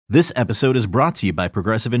This episode is brought to you by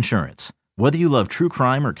Progressive Insurance. Whether you love true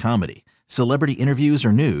crime or comedy, celebrity interviews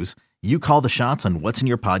or news, you call the shots on what's in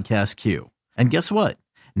your podcast queue. And guess what?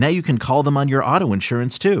 Now you can call them on your auto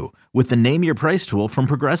insurance too with the Name Your Price tool from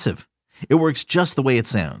Progressive. It works just the way it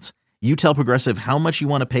sounds. You tell Progressive how much you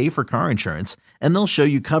want to pay for car insurance, and they'll show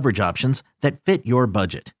you coverage options that fit your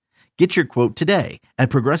budget. Get your quote today at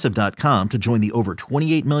Progressive.com to join the over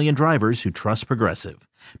 28 million drivers who trust Progressive.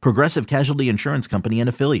 Progressive Casualty Insurance Company and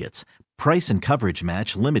Affiliates. Price and coverage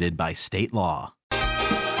match limited by state law.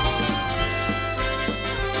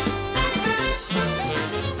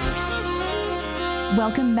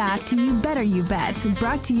 Welcome back to You Better You Bet,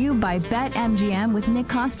 brought to you by BetMGM with Nick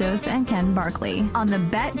Costos and Ken Barkley on the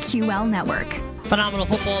BetQL Network. Phenomenal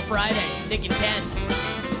Football Friday. Nick and Ken,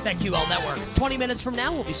 BetQL Network. 20 minutes from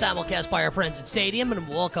now, we'll be simulcast by our friends at Stadium, and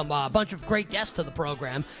we'll welcome a bunch of great guests to the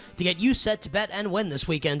program to get you set to bet and win this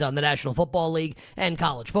weekend on the National Football League and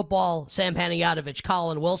college football. Sam Panayotovich,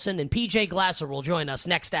 Colin Wilson, and PJ Glasser will join us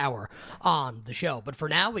next hour on the show. But for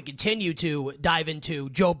now, we continue to dive into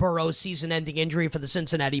Joe Burrow's season-ending injury for the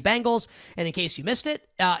Cincinnati Bengals. And in case you missed it,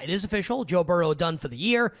 it is official. Joe Burrow done for the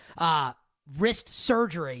year. Wrist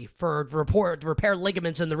surgery to repair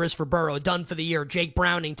ligaments in the wrist for Burrow done for the year. Jake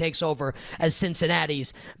Browning takes over as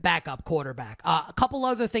Cincinnati's backup quarterback. A couple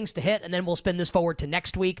other things to hit, and then we'll spin this forward to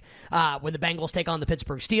next week when the Bengals take on the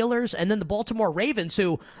Pittsburgh Steelers, and then the Baltimore Ravens,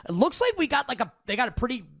 who it looks like they got a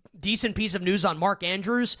pretty decent piece of news on Mark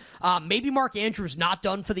Andrews. Maybe Mark Andrews not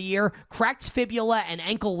done for the year. Cracked fibula and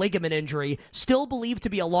ankle ligament injury. Still believed to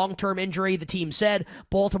be a long-term injury, the team said.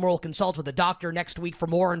 Baltimore will consult with a doctor next week for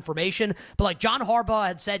more information. But like John Harbaugh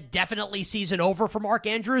had said, definitely season over for Mark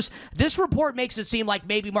Andrews. This report makes it seem like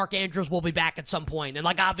maybe Mark Andrews will be back at some point. And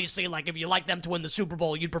obviously, if you like them to win the Super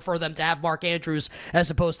Bowl, you'd prefer them to have Mark Andrews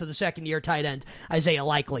as opposed to the second-year tight end, Isaiah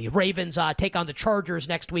Likely. Ravens take on the Chargers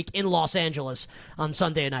next week in Los Angeles on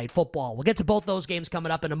Sunday night football. We'll get to both those games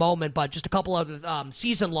coming up in a moment, but just a couple other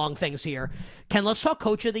season-long things here. Ken, let's talk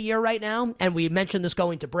Coach of the Year right now, and we mentioned this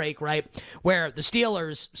going to break, right, where the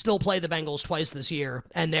Steelers still play the Bengals twice this year,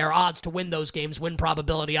 and their odds to win those games, win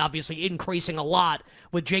probability obviously increasing a lot,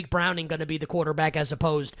 with Jake Browning going to be the quarterback as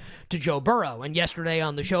opposed to Joe Burrow. And yesterday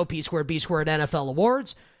on the show, P Squared B Squared NFL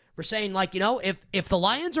Awards, we're saying, if the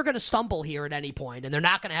Lions are going to stumble here at any point, and they're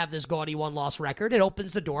not going to have this gaudy one-loss record, it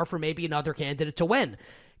opens the door for maybe another candidate to win.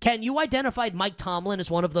 Ken, you identified Mike Tomlin as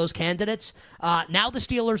one of those candidates. Now the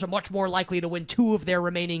Steelers are much more likely to win 2 of their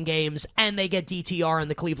remaining games, and they get DTR and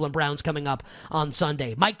the Cleveland Browns coming up on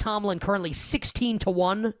Sunday. Mike Tomlin currently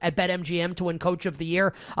 16-1 at BetMGM to win Coach of the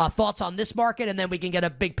Year. Thoughts on this market, and then we can get a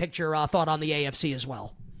big picture thought on the AFC as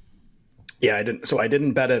well. Yeah, I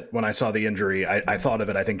didn't bet it when I saw the injury. I thought of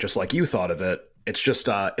it, I think, just like you thought of it. It's just,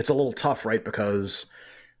 it's a little tough, right? Because,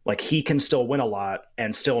 he can still win a lot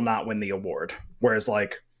and still not win the award. Whereas,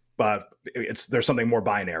 there's something more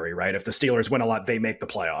binary, right? If the Steelers win a lot, they make the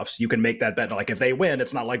playoffs. You can make that bet. If they win,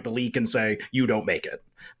 it's not like the league can say, you don't make it.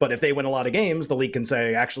 But if they win a lot of games, the league can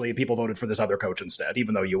say, actually, people voted for this other coach instead,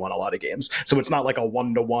 even though you won a lot of games. So it's not like a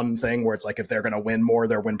 1-to-1 thing where it's if they're going to win more,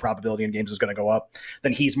 their win probability in games is going to go up,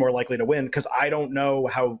 then he's more likely to win. Because I don't know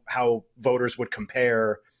how voters would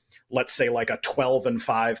compare, let's say, a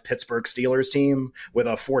 12-5 Pittsburgh Steelers team with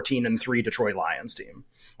a 14-3 Detroit Lions team,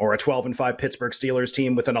 or a 12-5 Pittsburgh Steelers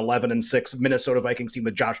team with an 11-6 Minnesota Vikings team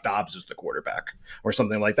with Josh Dobbs as the quarterback, or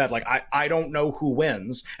something like that. I don't know who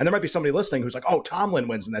wins. And there might be somebody listening who's oh, Tomlin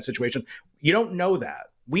wins in that situation. You don't know that.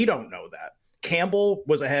 We don't know that. Campbell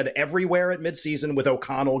was ahead everywhere at midseason, with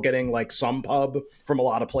O'Connell getting some pub from a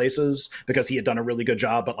lot of places because he had done a really good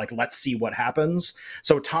job, but let's see what happens.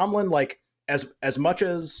 So Tomlin, as much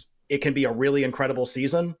as it can be a really incredible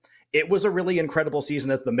season, it was a really incredible season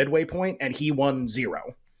at the midway point, and he won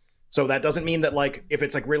 0. So that doesn't mean that if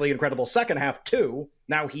it's really incredible second half too,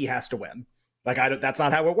 now he has to win. That's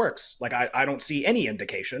not how it works. I don't see any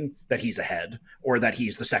indication that he's ahead or that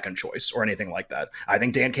he's the second choice or anything like that. I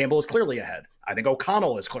think Dan Campbell is clearly ahead. I think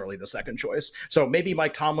O'Connell is clearly the second choice. So maybe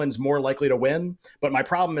Mike Tomlin's more likely to win, but my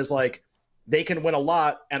problem is they can win a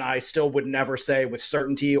lot, and I still would never say with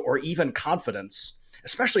certainty or even confidence,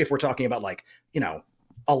 especially if we're talking about 11-6,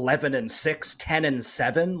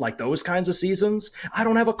 10-7, those kinds of seasons. I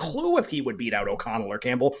don't have a clue if he would beat out O'Connell or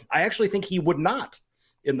Campbell. I actually think he would not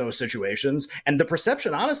in those situations. And the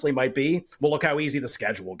perception honestly might be, well, look how easy the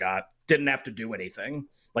schedule got. Didn't have to do anything.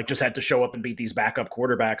 Just had to show up and beat these backup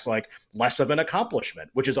quarterbacks, less of an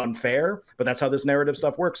accomplishment, which is unfair, but that's how this narrative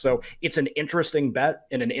stuff works. So it's an interesting bet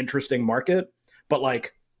in an interesting market, but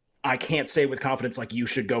I can't say with confidence, you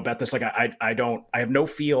should go bet this. I have no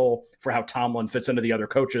feel for how Tomlin fits into the other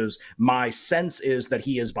coaches. My sense is that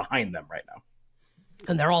he is behind them right now.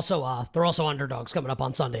 And they're also underdogs coming up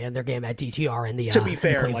on Sunday in their game at DTR in the to be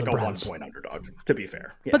fair, like a Browns. 1 point underdog. To be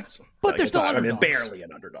fair, yes. But they're still underdogs. Barely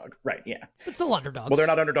an underdog, right? Yeah, but still underdogs. Well, they're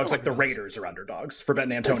not underdogs like the Raiders are underdogs for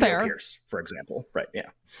betting Antonio Pierce, for example, right? Yeah.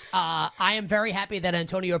 I am very happy that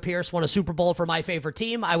Antonio Pierce won a Super Bowl for my favorite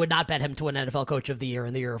team. I would not bet him to win NFL Coach of the Year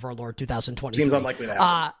in the year of our Lord 2020. Seems unlikely to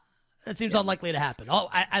happen. It seems unlikely to happen.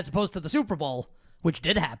 As opposed to the Super Bowl, which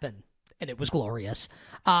did happen. And it was glorious.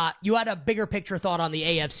 You had a bigger picture thought on the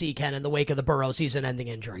AFC, Ken, in the wake of the Burrow season-ending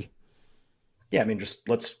injury. Yeah, I mean, just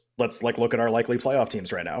let's like look at our likely playoff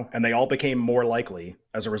teams right now, and they all became more likely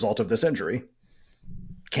as a result of this injury.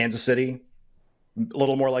 Kansas City, a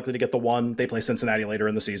little more likely to get the 1. They play Cincinnati later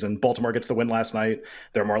in the season. Baltimore gets the win last night.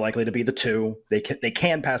 They're more likely to be the 2. They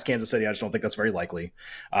can pass Kansas City. I just don't think that's very likely.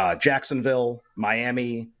 Jacksonville,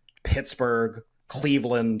 Miami, Pittsburgh,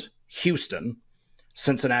 Cleveland, Houston.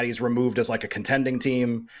 Cincinnati's removed as like a contending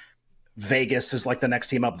team. Vegas is like the next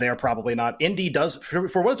team up. They're probably not. Indy does,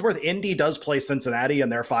 for what it's worth, Indy does play Cincinnati and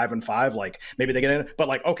they're 5-5. Like maybe they get in, but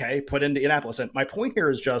like, okay, put Indianapolis in. My point here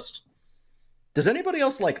is just, does anybody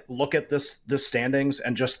else like look at this standings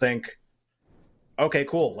and just think, okay,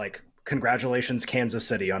 cool. Like congratulations, Kansas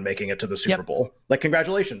City on making it to the Super Bowl. Like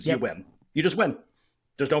congratulations, you win. You just win.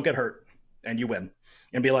 Just don't get hurt and you win.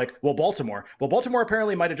 And be like, well, Baltimore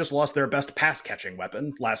apparently might have just lost their best pass catching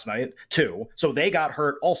weapon last night too. So they got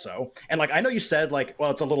hurt also. And like, I know you said like,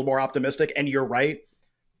 well, it's a little more optimistic, and you're right.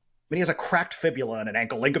 I mean, he has a cracked fibula and an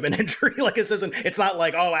ankle ligament injury. Like it's not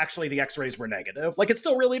like, oh, actually the x-rays were negative. Like it's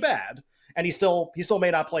still really bad. And he still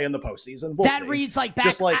may not play in the postseason. We'll see. Reads like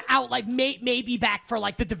back out, like maybe back for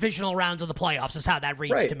like the divisional rounds of the playoffs is how that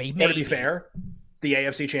reads to me. Maybe. But to be fair, the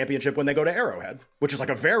AFC Championship when they go to Arrowhead, which is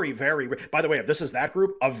like a very, very, by the way, if this is that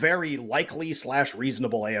group, a very likely /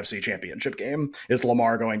 reasonable AFC Championship game is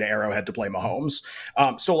Lamar going to Arrowhead to play Mahomes.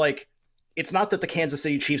 So like, it's not that the Kansas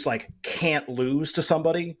City Chiefs like can't lose to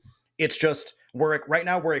somebody. It's just right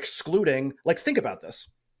now we're excluding, like, think about this.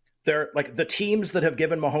 They're like the teams that have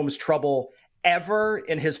given Mahomes trouble ever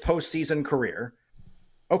in his postseason career.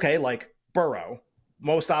 Okay, like Burrow,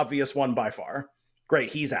 most obvious one by far.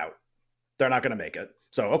 Great, he's out. They're not going to make it.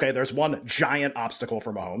 So, okay, there's one giant obstacle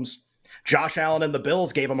for Mahomes. Josh Allen and the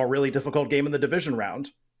Bills gave him a really difficult game in the division round.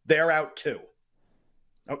 They're out too.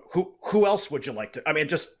 Who else would you like to? I mean,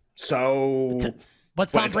 just so...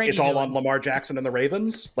 What's Tom Brady It's all doing? on Lamar Jackson and the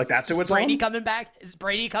Ravens? Like, that's who it's Brady on? coming back? Is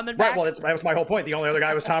Brady coming back? Right, well, that was my whole point. The only other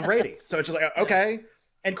guy was Tom Brady. So it's just like, okay.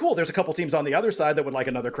 And cool, there's a couple teams on the other side that would like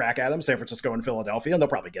another crack at him, San Francisco and Philadelphia, and they'll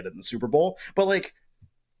probably get it in the Super Bowl. But, like,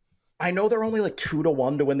 I know they're only like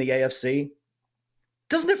 2-1 to win the AFC.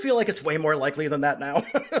 Doesn't it feel like it's way more likely than that now?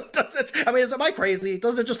 Does it? I mean, am I crazy?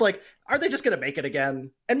 Doesn't it just like, are they just going to make it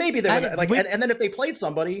again? And maybe they're like, and then if they played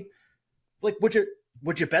somebody, like, would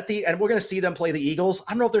you bet and we're going to see them play the Eagles?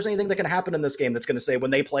 I don't know if there's anything that can happen in this game that's going to say when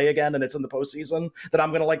they play again and it's in the postseason that I'm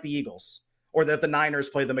going to like the Eagles, or that if the Niners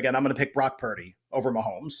play them again, I'm going to pick Brock Purdy over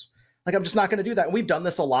Mahomes. Like, I'm just not going to do that. And we've done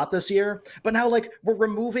this a lot this year, but now like we're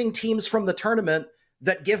removing teams from the tournament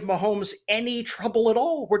that give Mahomes any trouble at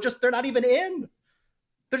all. They're not even in.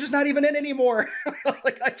 They're just not even in anymore.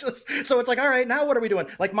 So it's like, all right, now what are we doing?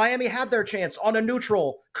 Like Miami had their chance on a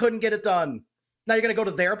neutral, couldn't get it done. Now you're going to go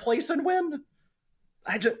to their place and win?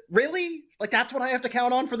 Really? Like, that's what I have to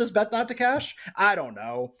count on for this bet not to cash? I don't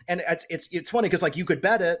know. And it's funny because like you could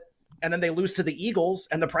bet it and then they lose to the Eagles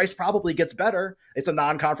and the price probably gets better. It's a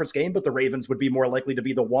non-conference game, but the Ravens would be more likely to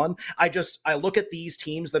be the one. I look at these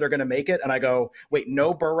teams that are going to make it and I go, wait,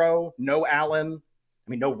 no Burrow, no Allen. I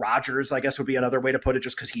mean, no Rodgers, I guess would be another way to put it,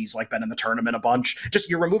 just because he's like been in the tournament a bunch. Just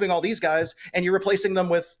you're removing all these guys and you're replacing them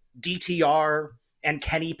with DTR and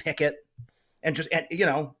Kenny Pickett and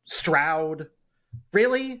Stroud.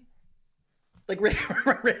 Really? Like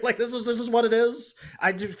this is what it is.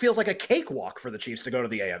 It feels like a cakewalk for the Chiefs to go to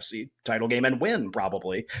the AFC title game and win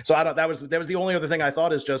probably. So that was the only other thing I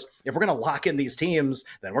thought is just, if we're going to lock in these teams,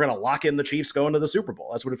 then we're going to lock in the Chiefs going to the Super Bowl.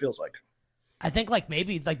 That's what it feels like. I think like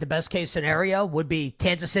maybe like the best case scenario would be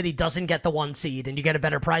Kansas City doesn't get the 1 seed and you get a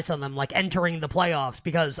better price on them like entering the playoffs,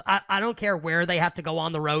 because I don't care where they have to go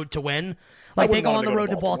on the road to win. Like they go on the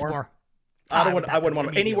road to Baltimore. I wouldn't want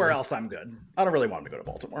them anywhere else. I'm good. I don't really want them to go to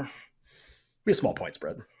Baltimore. Be a small point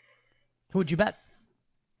spread. Who would you bet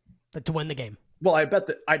to win the game? Well, I'd bet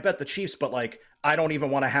the Chiefs, but like I don't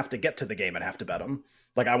even want to have to get to the game and have to bet them.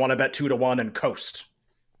 Like I want to bet 2-1 and coast.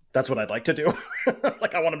 That's what I'd like to do.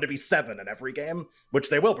 Like I want them to be 7 in every game, which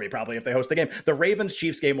they will be probably if they host the game. The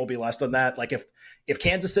Ravens-Chiefs game will be less than that. Like if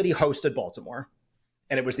Kansas City hosted Baltimore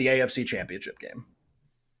and it was the AFC Championship game.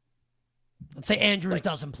 Let's say Andrews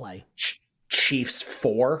doesn't play. Chiefs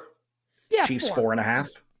 4? Yeah, Chiefs 4.5?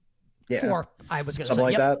 Yeah. 4, I was going to say. Something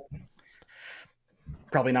like that.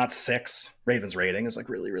 Probably not 6. Ravens rating is like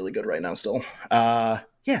really, really good right now still.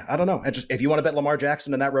 Yeah, I don't know. If you want to bet Lamar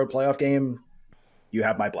Jackson in that road playoff game, you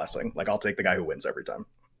have my blessing. Like, I'll take the guy who wins every time.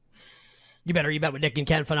 You bet with Nick and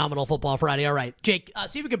Ken. Phenomenal Football Friday. All right, Jake,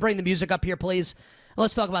 see if we can bring the music up here, please.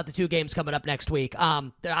 Let's talk about the 2 games coming up next week.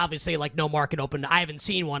 They're obviously like no market open. I haven't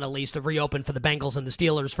seen one, at least, to reopen for the Bengals and the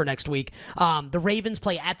Steelers for next week. The Ravens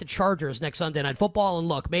play at the Chargers next Sunday Night Football. And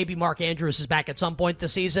look, maybe Mark Andrews is back at some point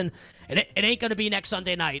this season. And it ain't going to be next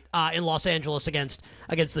Sunday night in Los Angeles against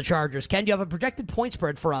the Chargers. Ken, do you have a projected point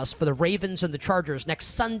spread for us for the Ravens and the Chargers next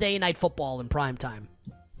Sunday Night Football in primetime?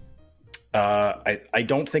 I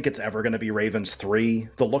don't think it's ever going to be Ravens 3.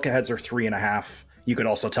 The look-aheads are 3.5. You could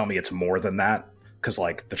also tell me it's more than that, because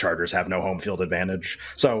like the Chargers have no home field advantage.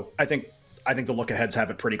 So I think the look-aheads have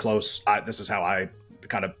it pretty close. This is how I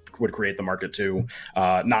kind of would create the market too.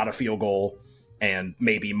 Not a field goal, and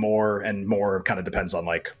maybe more, and more kind of depends on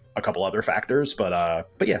like a couple other factors. But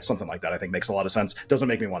yeah, something like that I think makes a lot of sense. Doesn't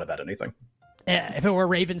make me want to bet anything. If it were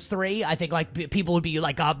Ravens 3, I think like people would be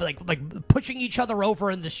like pushing each other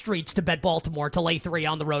over in the streets to bet Baltimore to lay 3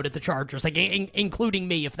 on the road at the Chargers, like including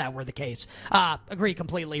me if that were the case. Agree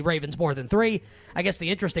completely. Ravens more than 3. I guess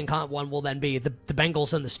the interesting one will then be the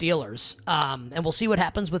Bengals and the Steelers, and we'll see what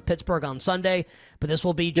happens with Pittsburgh on Sunday. But this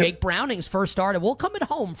will be Jake Browning's first start, and we'll come at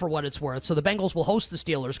home for what it's worth. So the Bengals will host the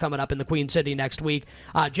Steelers coming up in the Queen City next week.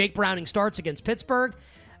 Jake Browning starts against Pittsburgh.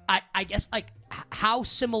 I guess, like, how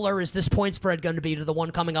similar is this point spread going to be to the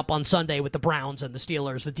one coming up on Sunday with the Browns and the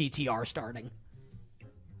Steelers with DTR starting?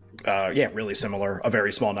 Yeah, really similar. A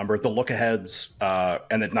very small number. The look-aheads,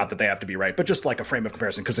 and not that they have to be right, but just like a frame of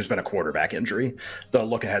comparison, because there's been a quarterback injury. The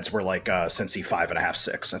look-aheads were like Cincy 5.5,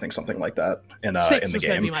 6, I think, something like that in the 6 was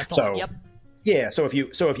game. Gonna be my fault. So yep. Yeah, so if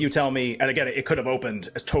you tell me, and again, it could have opened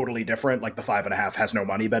totally different. Like the 5.5 has no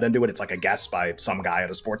money bet into it. It's like a guess by some guy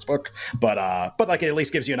at a sports book. But like it at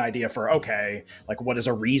least gives you an idea for, okay, like what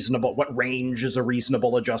range is a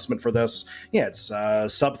reasonable adjustment for this? Yeah, it's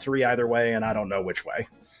sub 3 either way, and I don't know which way.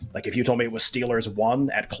 Like if you told me it was Steelers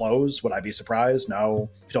 1 at close, would I be surprised? No.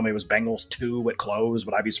 If you told me it was Bengals 2 at close,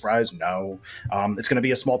 would I be surprised? No. It's going to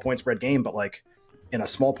be a small point spread game, but like, in a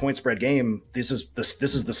small point spread game, this is the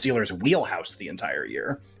Steelers' wheelhouse the entire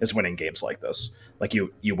year, is winning games like this. Like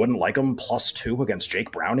you wouldn't like them +2 against Jake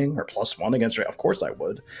Browning or +1 against Of course I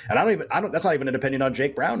would. And that's not even an opinion on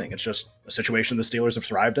Jake Browning. It's just a situation the Steelers have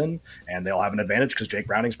thrived in, and they'll have an advantage because Jake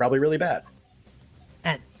Browning's probably really bad.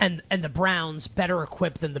 And the Browns better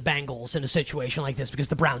equipped than the Bengals in a situation like this, because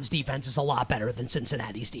the Browns defense is a lot better than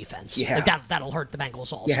Cincinnati's defense. Yeah. Like that'll hurt the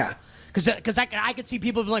Bengals also. Yeah. Because I could see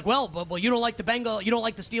people being like, well, you don't like the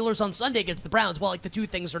Steelers on Sunday against the Browns. Well, like the two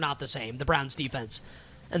things are not the same. The Browns defense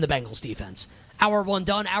and the Bengals defense. Hour 1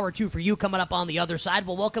 done. Hour 2 for you coming up on the other side.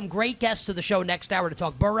 We'll welcome great guests to the show next hour to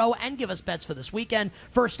talk Burrow and give us bets for this weekend.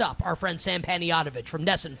 First up, our friend Sam Panayotovich from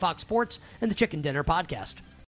Nesson Fox Sports and the Chicken Dinner Podcast.